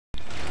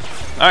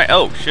Alright,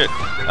 oh shit.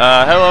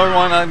 Hello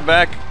everyone, I'm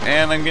back,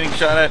 and I'm getting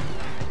shot at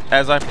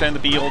as I pretend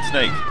to be Old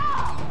Snake.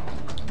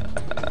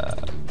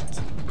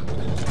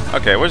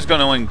 Okay, we're just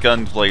gonna win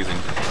guns blazing.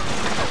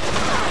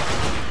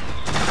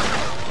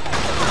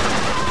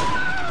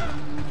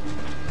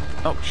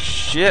 Oh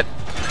shit.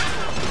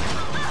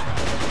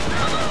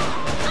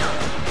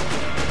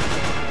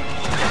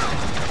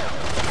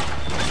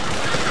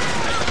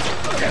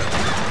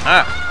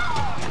 Ah.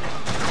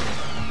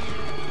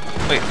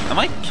 Wait, am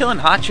I killing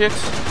hot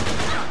chicks?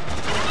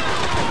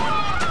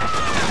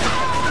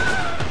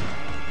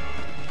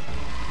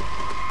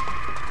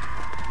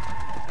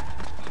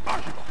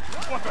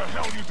 What the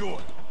hell are you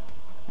doing?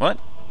 What?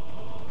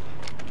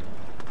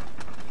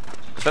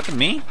 Is that to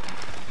me?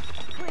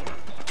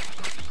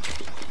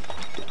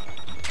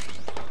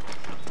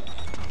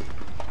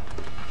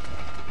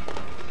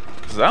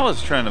 Because I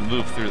was trying to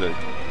move through the,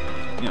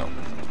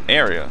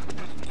 area.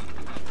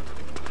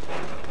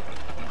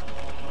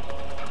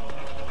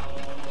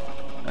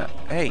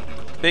 Hey,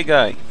 big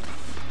guy.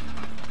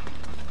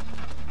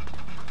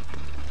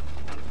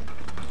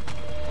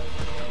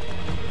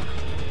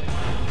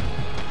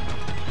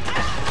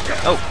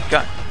 Oh,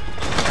 God.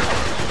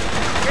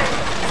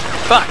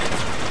 Fuck.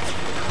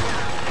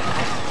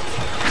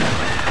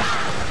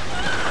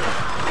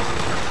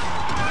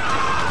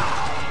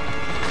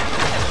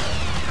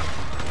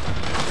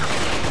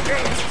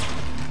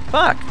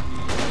 Fuck.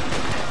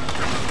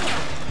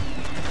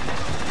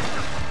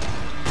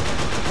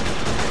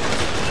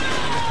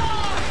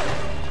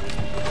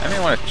 I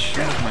didn't want to choose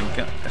my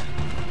gun.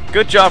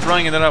 Good job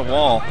running into that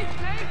wall.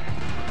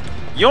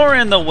 You're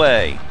in the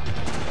way.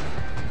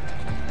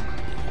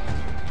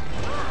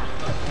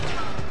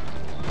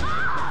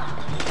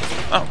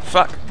 Oh,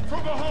 fuck.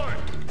 From behind.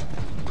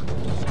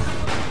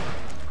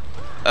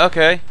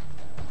 Okay.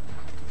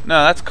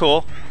 No, that's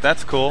cool.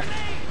 That's cool.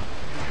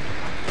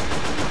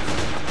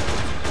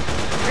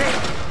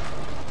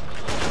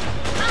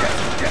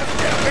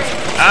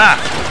 Ah!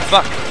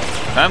 Fuck.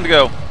 Time to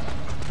go.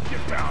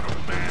 Get down,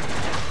 old man.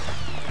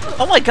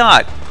 Oh my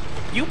god!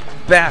 You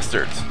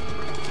bastards!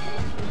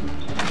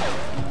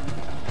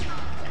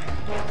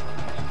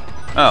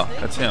 Oh,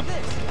 that's him.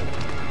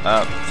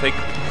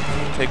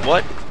 Take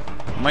what?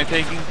 Am I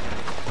taking?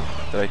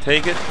 Did I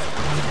take it?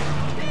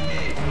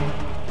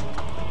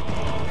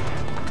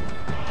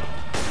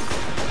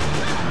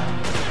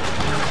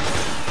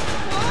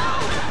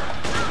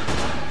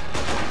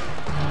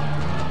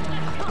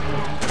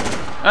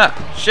 Ah,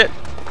 shit.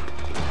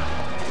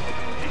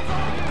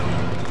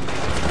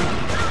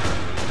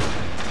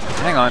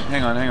 Hang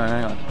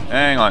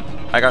on.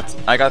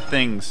 I got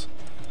things.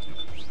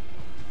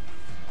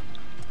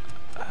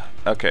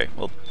 Okay,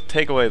 we'll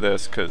take away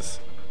this because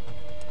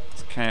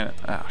it's kind of.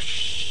 Oh,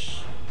 shh.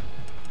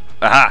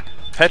 Aha!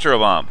 Petro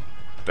bomb.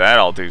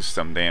 That'll do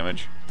some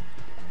damage.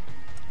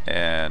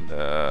 And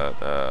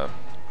well,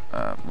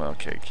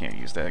 okay, can't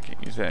use that.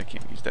 Can't use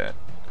that.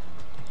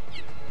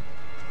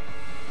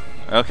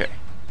 Okay.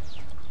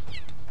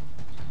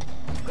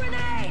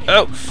 Grenade!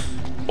 Oh,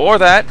 or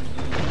that.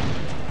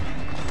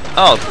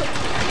 Oh.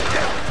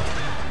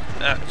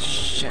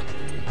 Shit.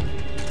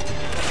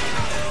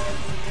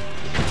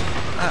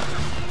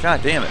 Ah,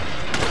 God damn it.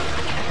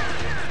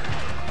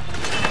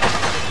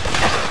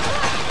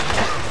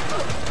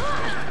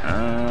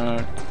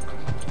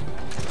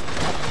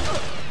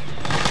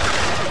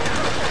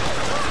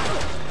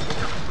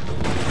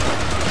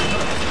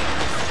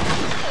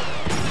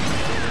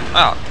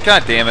 Oh,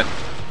 God damn it.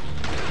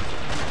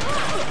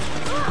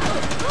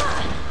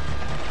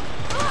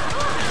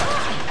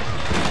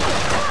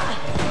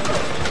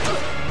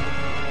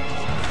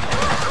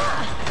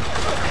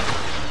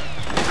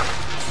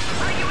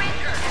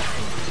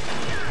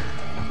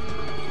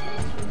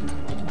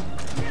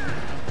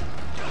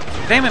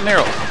 Damn it,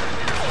 Meryl.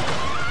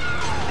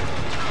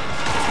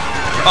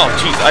 Oh,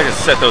 jeez, I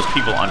just set those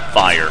people on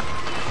fire.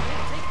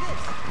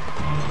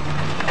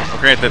 Well,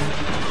 granted,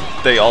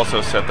 they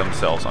also set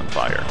themselves on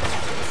fire.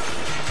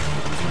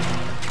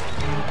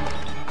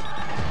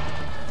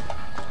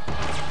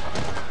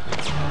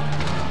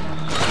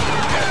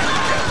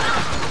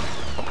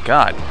 Oh,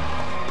 God.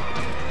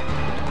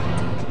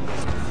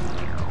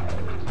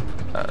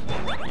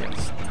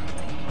 Yes.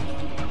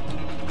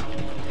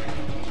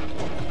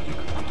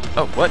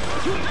 Oh, what?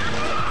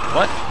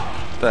 What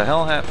the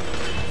hell happened?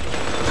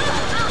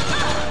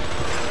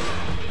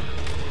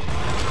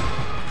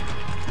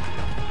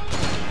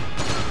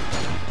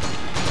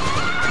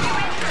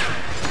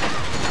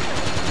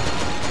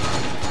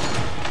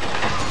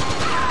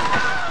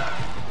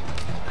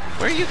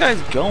 Where are you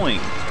guys going?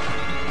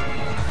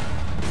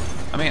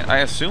 I mean, I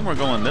assume we're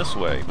going this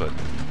way, but...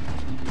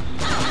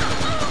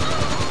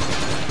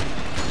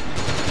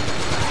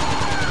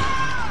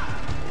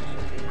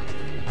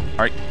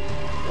 Alright.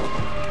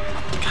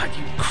 God,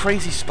 you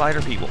crazy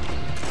spider people.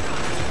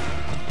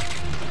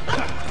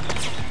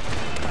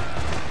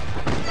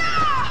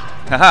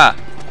 Haha!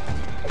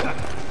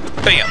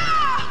 Bam!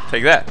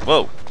 Take that.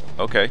 Whoa.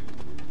 Okay.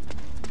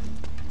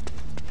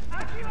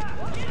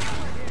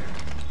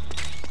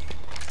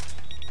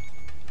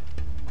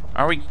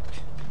 Are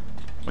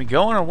we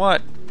going or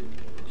what?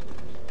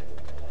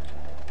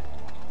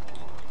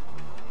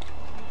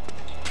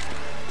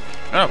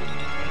 Oh,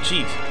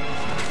 jeez.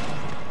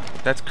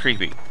 That's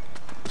creepy.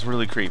 It's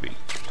really creepy.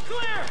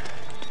 Clear!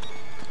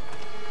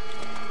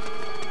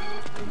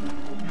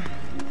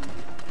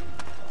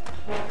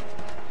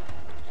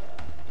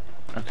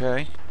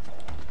 Okay.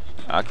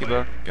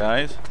 Akiba,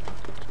 guys.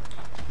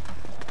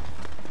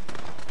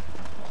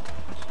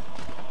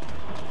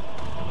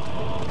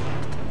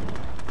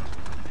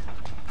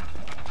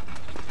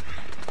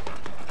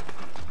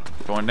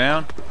 Going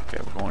down? Okay,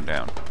 we're going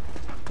down.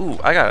 Ooh,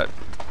 I got it.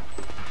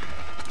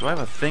 Do I have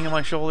a thing on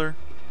my shoulder?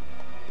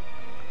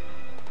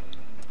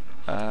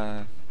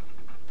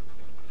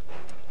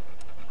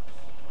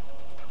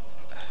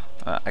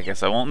 I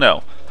guess I won't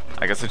know.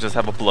 I guess I just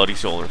have a bloody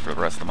shoulder for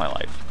the rest of my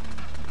life.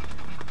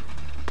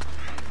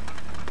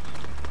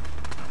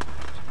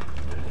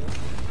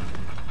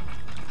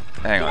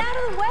 Hang on. Get out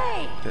of the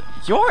way!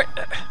 You're...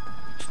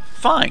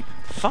 fine.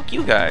 Fuck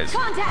you guys.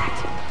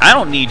 Contact! I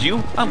don't need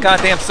you. I'm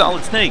goddamn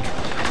Solid Snake.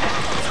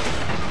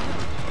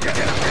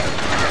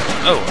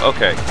 Oh,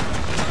 okay.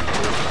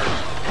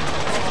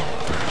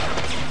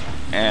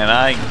 And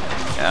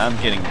I'm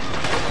getting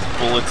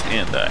bullets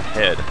in the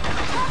head.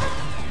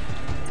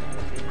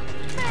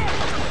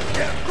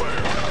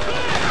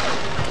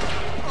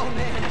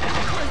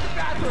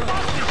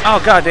 Oh,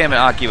 god damn it,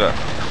 Akiba.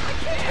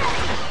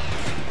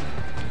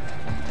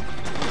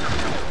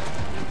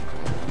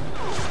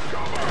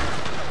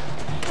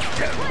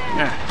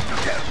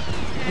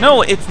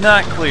 No, it's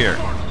not clear.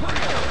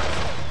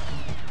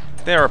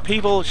 There are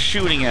people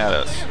shooting at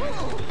us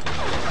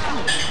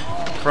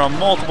from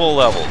multiple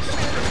levels.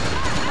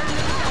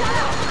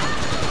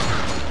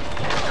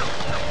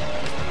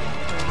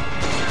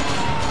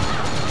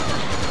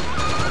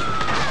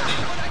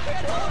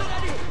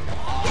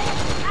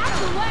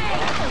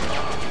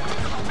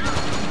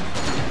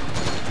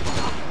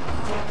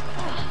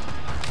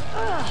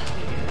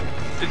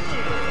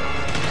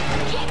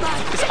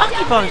 Is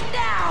Akiba?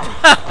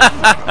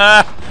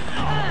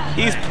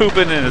 He's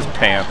pooping in his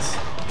pants.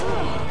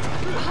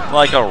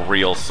 Like a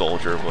real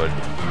soldier would.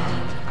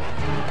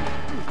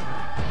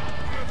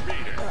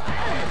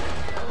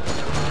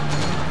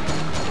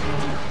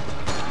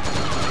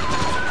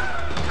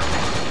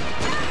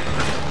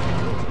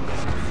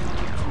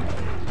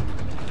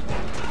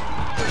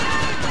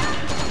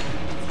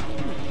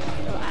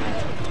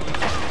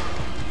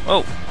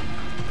 Oh.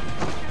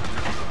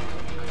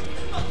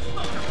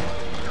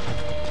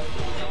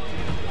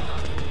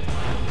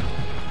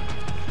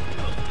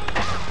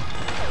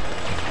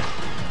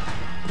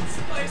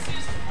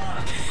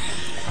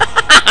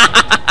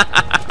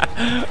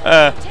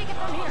 Take it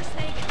from here,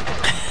 Snake.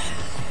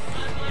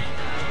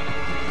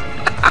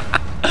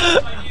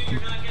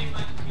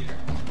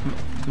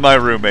 My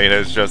roommate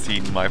has just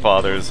eaten my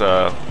father's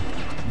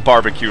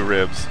barbecue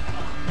ribs,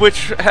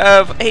 which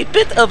have a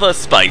bit of a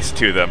spice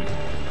to them.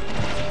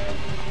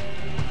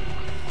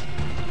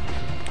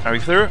 Are we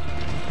through?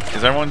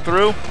 Is everyone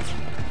through?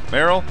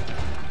 Meryl?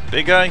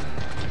 Big guy?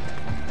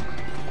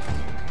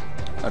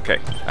 Okay,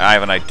 I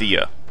have an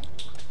idea.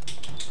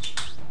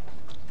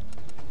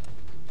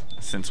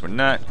 Since we're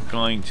not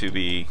going to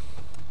be...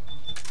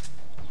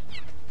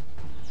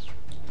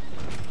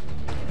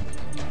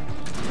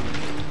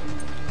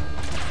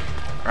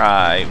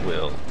 I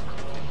will...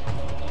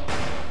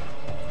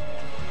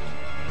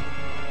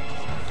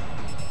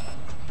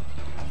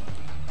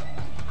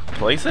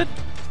 place it?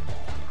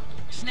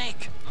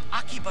 Snake,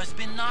 Akiba's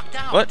been knocked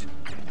out. What?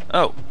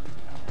 Oh.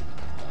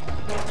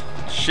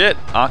 Shit,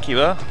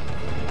 Akiba.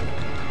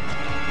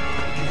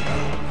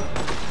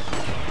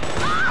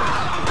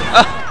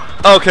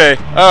 Okay,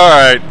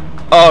 alright.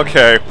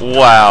 Okay,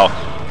 wow.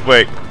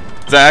 Wait,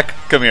 Zach,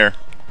 come here.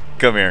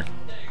 Come here.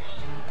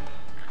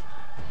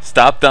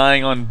 Stop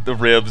dying on the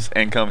ribs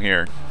and come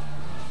here.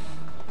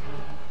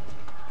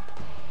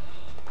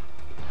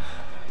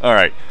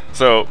 Alright,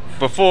 so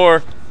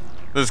before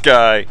this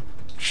guy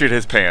shit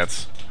his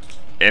pants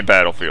in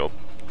Battlefield.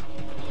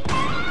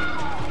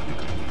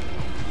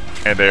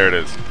 And there it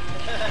is.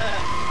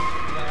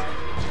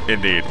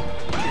 Indeed.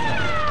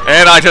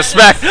 And I just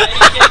smacked...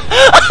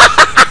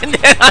 And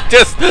then I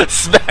just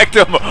smacked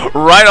him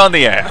right on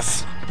the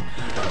ass.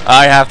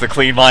 I have to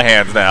clean my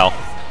hands now.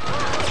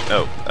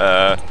 Oh,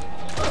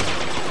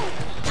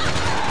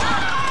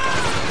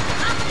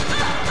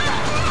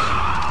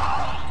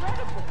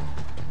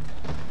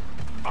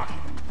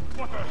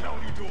 What the hell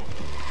are you doing?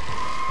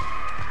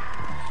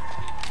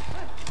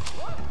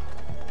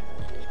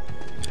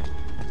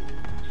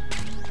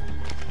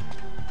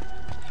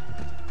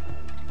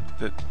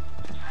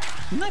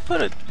 didn't I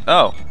put it?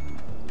 Oh.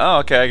 Oh,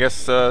 okay, I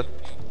guess,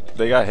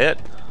 they got hit.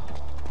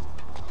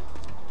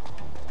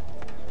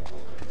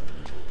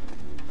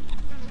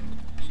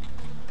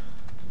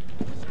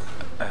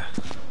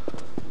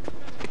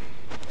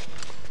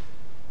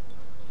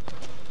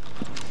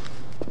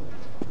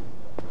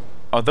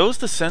 Are those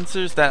the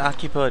sensors that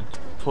Akiba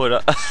put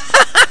up?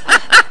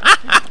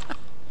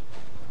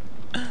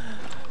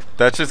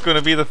 That's just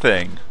gonna be the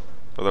thing.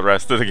 for the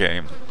rest of the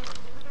game.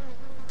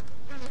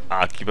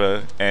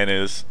 Akiba and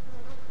his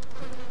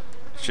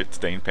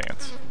shit-stained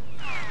pants.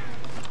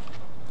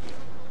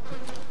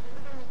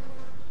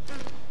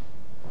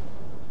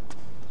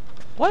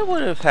 What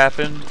would have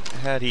happened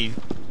had he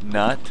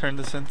not turned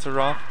the sensor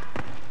off?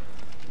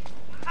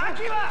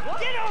 Akiba,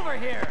 get over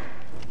here!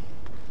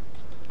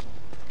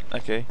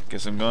 Okay,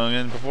 guess I'm going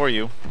in before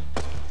you.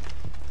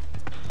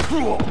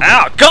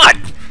 Ow, God!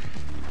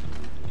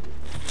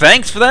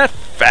 Thanks for that,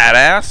 fat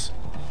ass!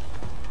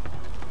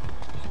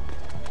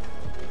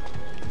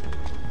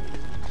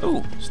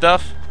 Ooh,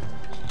 stuff.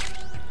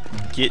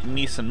 Getting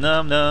me some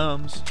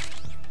num-nums.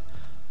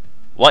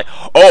 White.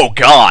 Oh,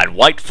 God!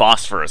 White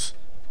phosphorus.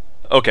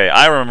 Okay,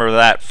 I remember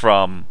that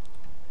from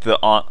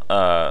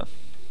the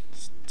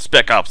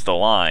Spec Ops The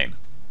Line.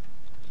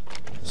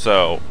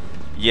 So,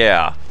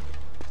 yeah.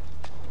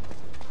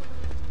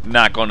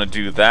 Not gonna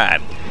do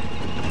that.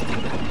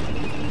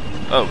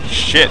 Oh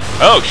shit!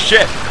 Oh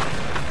shit!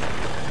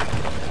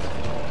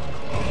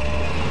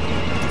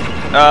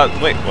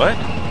 Wait, what?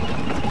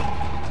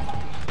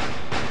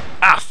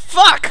 Ah,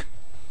 fuck!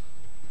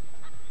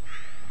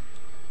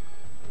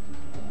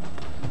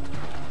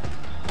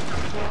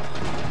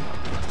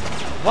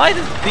 Why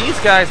do these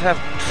guys have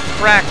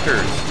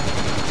tractors?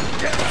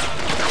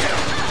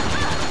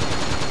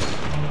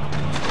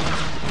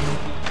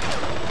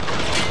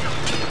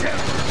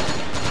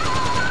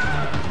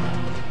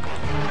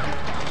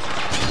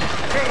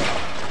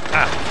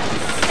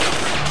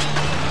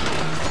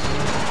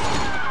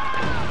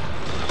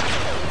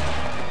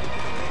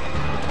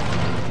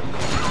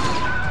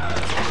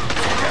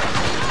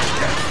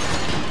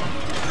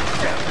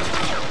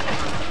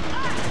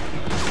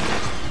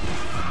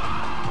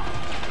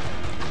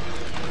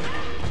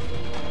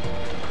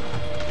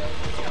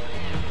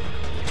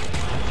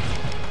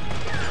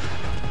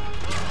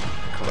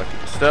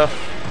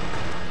 Stuff.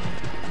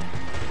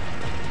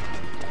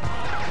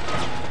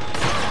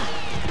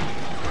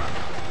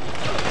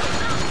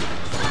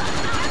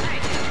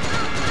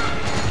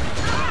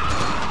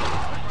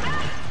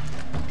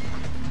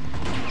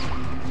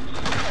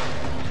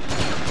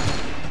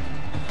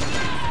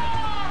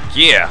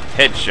 Yeah,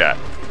 headshot.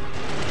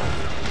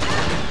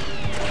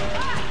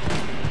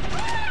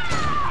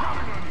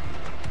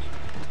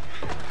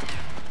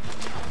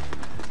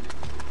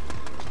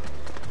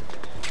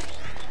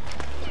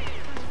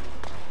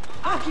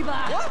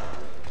 Akiba!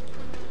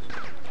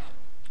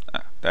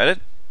 That it?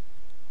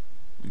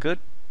 Good?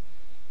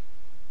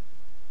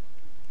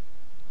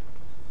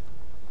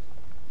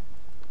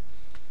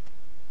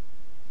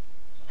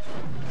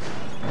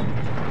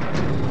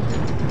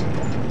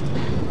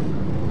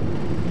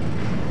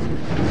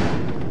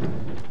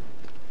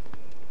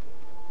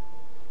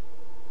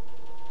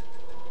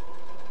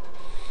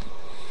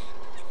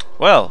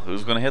 Well,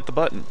 who's gonna hit the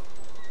button?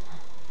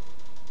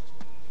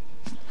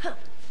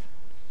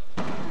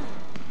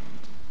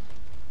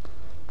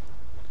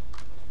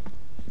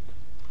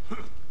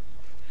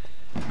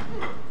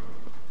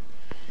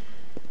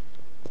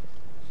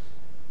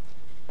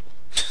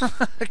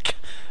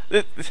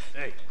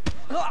 Hey.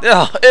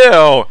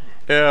 Ew!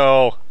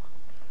 Ew!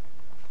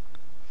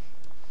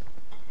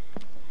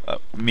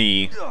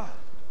 Me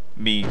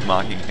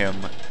mocking him.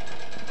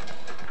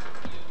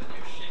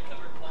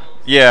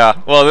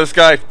 Yeah, well, this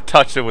guy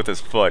touched it with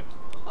his foot.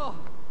 Jump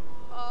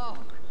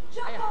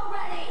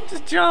already!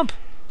 Just jump!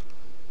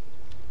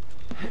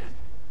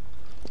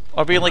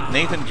 Or be like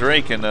Nathan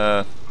Drake and,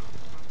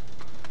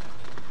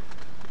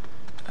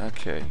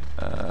 okay,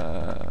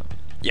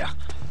 yeah.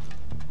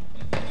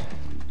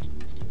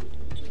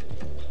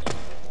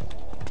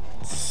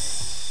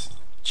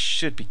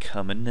 Should be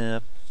coming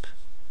up.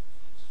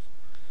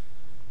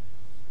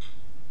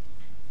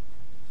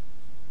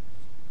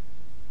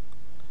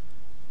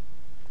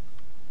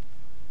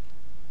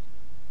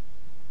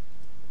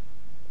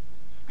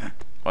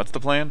 What's the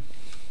plan?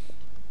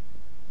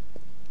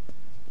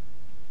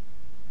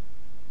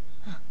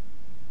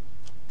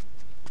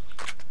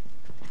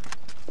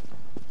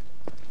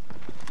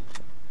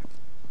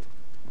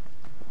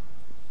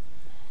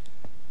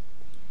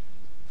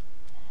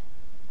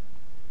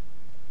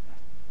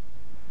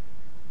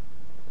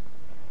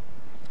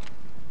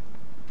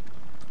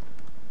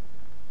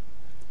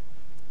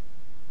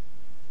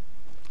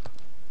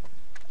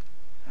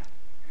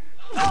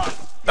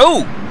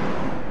 Oh!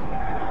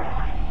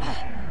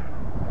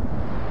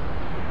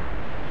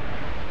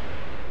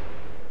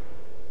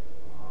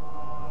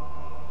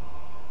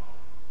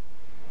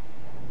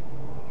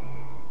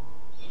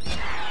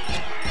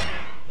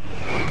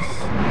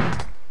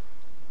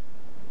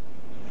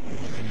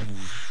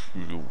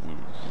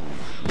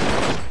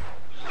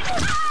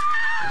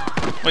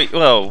 Wait,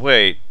 well,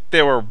 wait.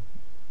 There were...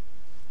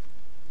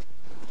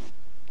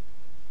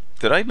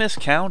 Did I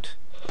miscount?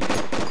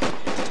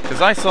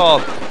 Because I saw...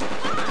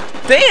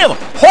 Damn!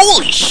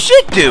 Holy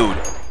shit, dude!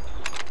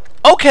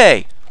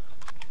 Okay!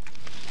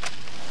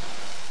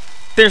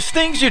 There's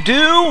things you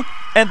do,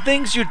 and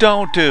things you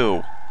don't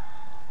do.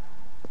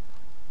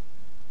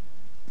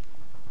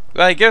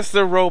 I guess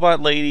they're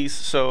robot ladies,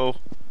 so...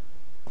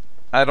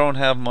 I don't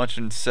have much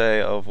in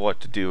say of what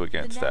to do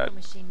against The that.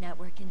 nanomachine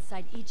network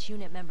inside each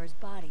unit member's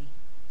body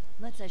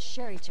lets us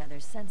share each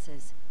other's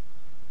senses.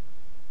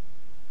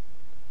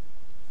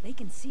 They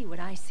can see what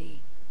I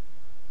see.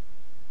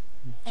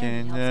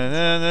 And it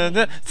helps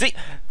control pain. See,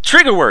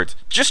 trigger words.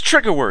 Just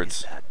trigger words.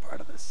 Is that part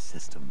of the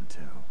system too?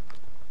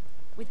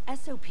 With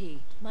SOP,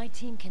 my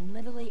team can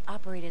literally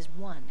operate as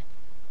one.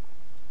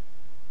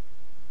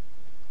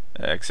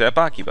 Except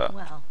Akiba.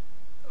 Well,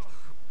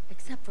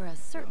 except for a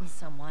certain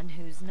someone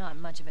who's not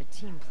much of a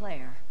team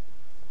player.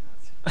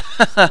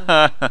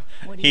 What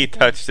do He you think?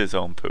 touched his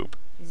own poop.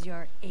 Is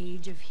your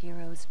age of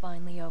heroes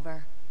finally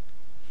over?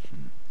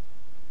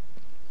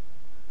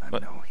 I'm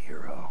What? no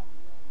hero.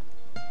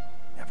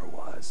 Never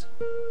was.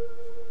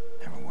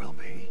 Never will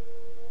be.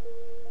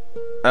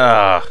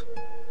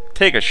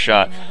 Take a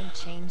shot. You haven't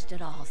changed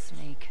at all,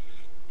 Snake.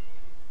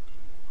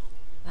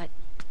 But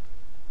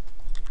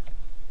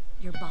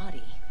your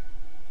body.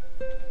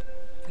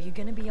 Are you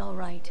gonna be all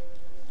right?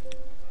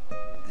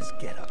 This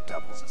get-up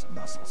doubles as a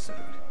muscle suit.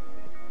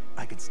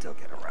 I can still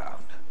get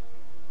around.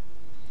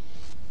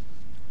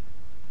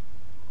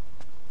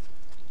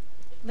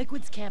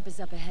 Liquid's camp is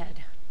up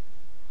ahead.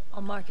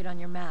 I'll mark it on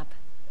your map.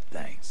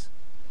 Thanks.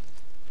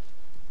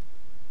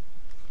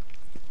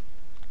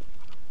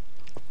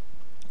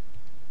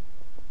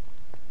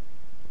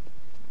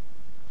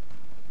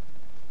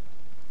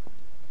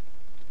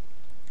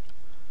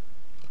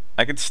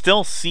 I can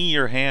still see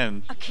your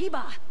hand.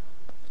 Akiba!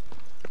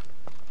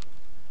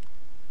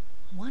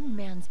 One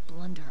man's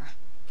blunder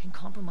can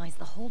compromise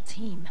the whole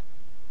team.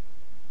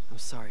 I'm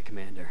sorry,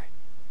 Commander.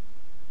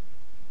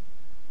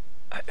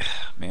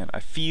 Man, I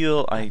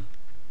feel I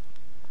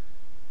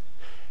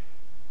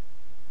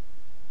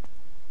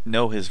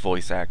know his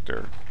voice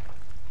actor.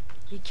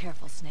 Be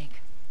careful,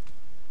 Snake.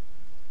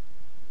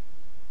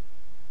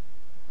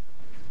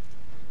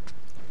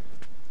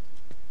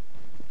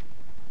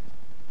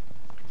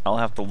 I'll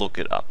have to look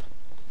it up.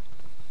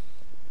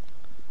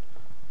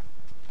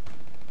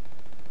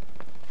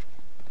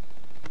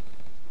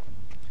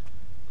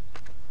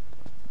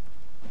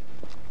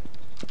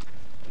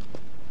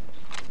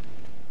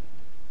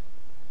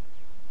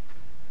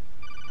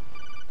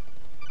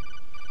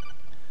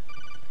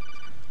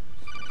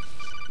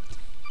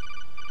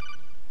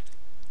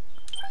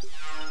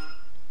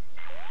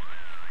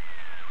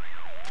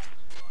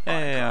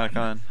 Hey,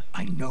 Akon.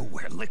 I know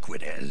where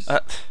Liquid is.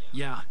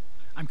 Yeah,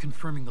 I'm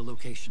confirming the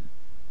location.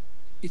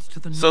 It's to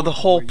the north. So the of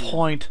whole where you-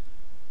 point.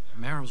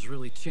 Meryl's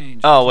really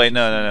changed. Oh since wait, she's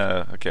no, seen no,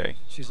 it. no. Okay,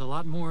 She's a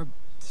lot more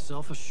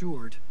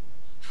self-assured.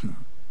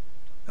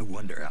 I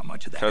wonder how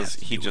much of that because has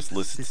to he do just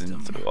with the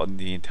listens system. on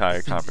the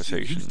entire Senses you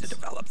conversations. used to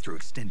develop through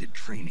extended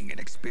training and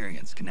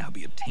experience can now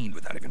be obtained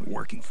without even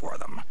working for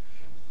them.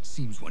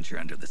 Seems once you're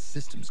under the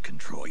system's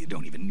control, you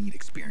don't even need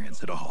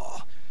experience at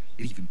all.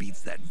 It even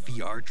beats that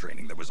VR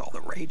training that was all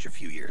the rage a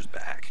few years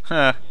back.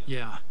 Huh.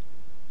 Yeah.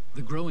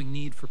 The growing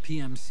need for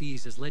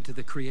PMCs has led to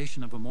the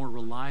creation of a more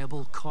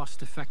reliable,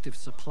 cost-effective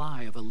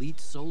supply of elite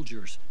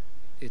soldiers.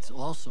 It's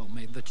also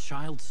made the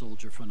child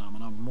soldier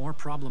phenomenon more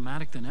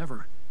problematic than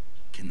ever.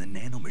 Can the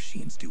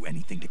nanomachines do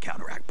anything to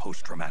counteract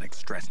post-traumatic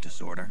stress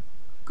disorder?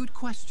 Good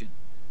question.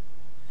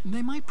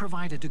 They might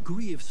provide a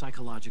degree of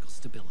psychological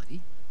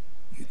stability.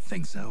 You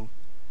think so?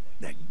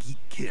 That geek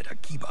kid,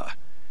 Akiba,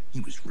 he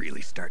was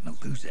really starting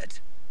to lose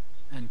it.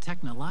 And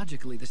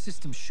technologically, the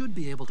system should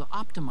be able to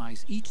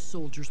optimize each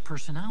soldier's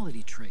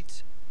personality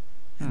traits.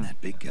 And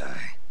that big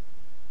guy,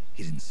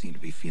 he didn't seem to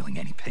be feeling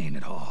any pain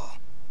at all.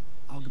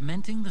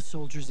 Augmenting the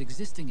soldier's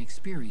existing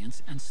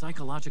experience and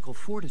psychological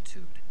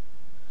fortitude.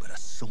 But a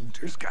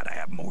soldier's gotta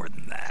have more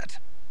than that.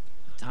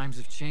 The times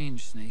have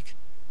changed, Snake.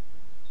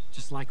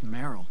 Just like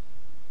Meryl.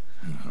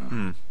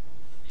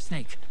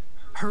 Snake,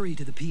 hurry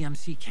to the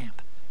PMC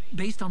camp.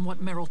 Based on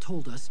what Meryl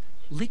told us,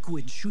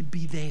 Liquid should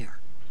be there.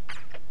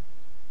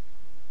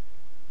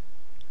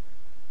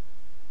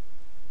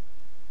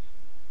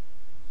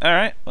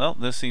 Alright, well,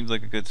 this seems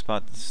like a good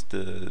spot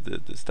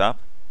to stop.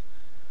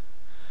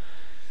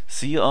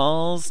 See you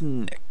all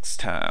next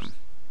time.